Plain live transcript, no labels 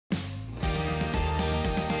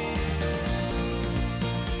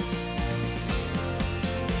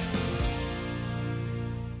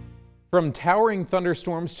From towering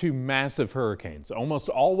thunderstorms to massive hurricanes, almost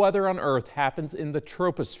all weather on Earth happens in the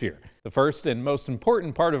troposphere, the first and most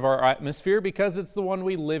important part of our atmosphere because it's the one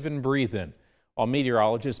we live and breathe in. While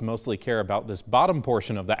meteorologists mostly care about this bottom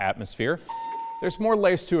portion of the atmosphere, there's more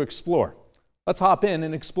layers to explore. Let's hop in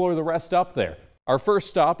and explore the rest up there. Our first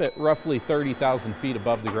stop at roughly 30,000 feet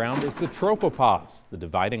above the ground is the tropopause, the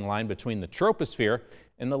dividing line between the troposphere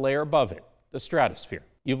and the layer above it, the stratosphere.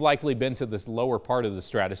 You've likely been to this lower part of the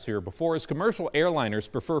stratosphere before, as commercial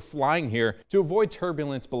airliners prefer flying here to avoid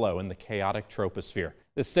turbulence below in the chaotic troposphere.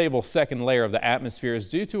 This stable second layer of the atmosphere is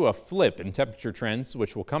due to a flip in temperature trends,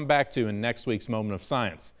 which we'll come back to in next week's Moment of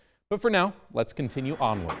Science. But for now, let's continue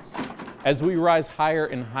onwards. As we rise higher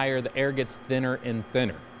and higher, the air gets thinner and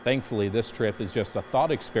thinner. Thankfully, this trip is just a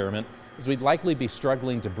thought experiment, as we'd likely be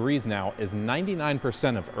struggling to breathe now, as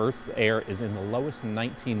 99% of Earth's air is in the lowest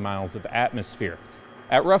 19 miles of atmosphere.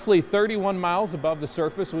 At roughly 31 miles above the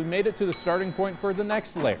surface, we made it to the starting point for the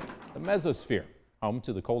next layer, the mesosphere, home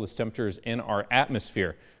to the coldest temperatures in our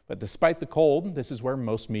atmosphere. But despite the cold, this is where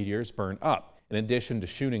most meteors burn up. In addition to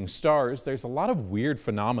shooting stars, there's a lot of weird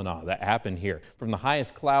phenomena that happen here, from the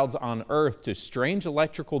highest clouds on Earth to strange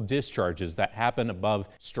electrical discharges that happen above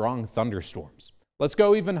strong thunderstorms. Let's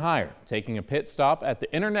go even higher, taking a pit stop at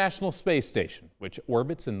the International Space Station, which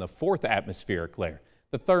orbits in the fourth atmospheric layer,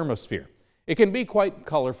 the thermosphere. It can be quite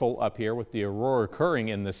colorful up here with the aurora occurring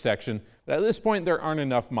in this section, but at this point there aren't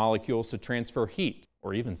enough molecules to transfer heat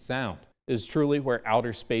or even sound. It is truly where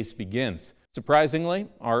outer space begins. Surprisingly,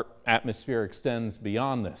 our atmosphere extends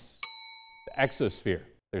beyond this. The exosphere.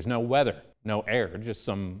 There's no weather, no air, just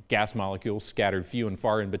some gas molecules scattered few and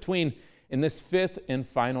far in between in this fifth and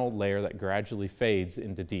final layer that gradually fades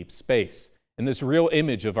into deep space. In this real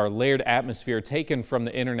image of our layered atmosphere taken from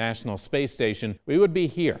the International Space Station, we would be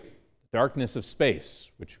here. Darkness of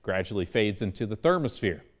space, which gradually fades into the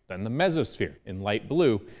thermosphere, then the mesosphere in light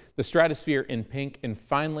blue, the stratosphere in pink, and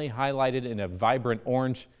finally highlighted in a vibrant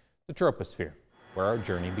orange, the troposphere, where our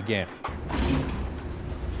journey began.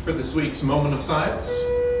 For this week's Moment of Science,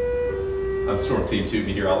 I'm Storm Team 2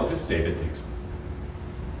 meteorologist David Dixon.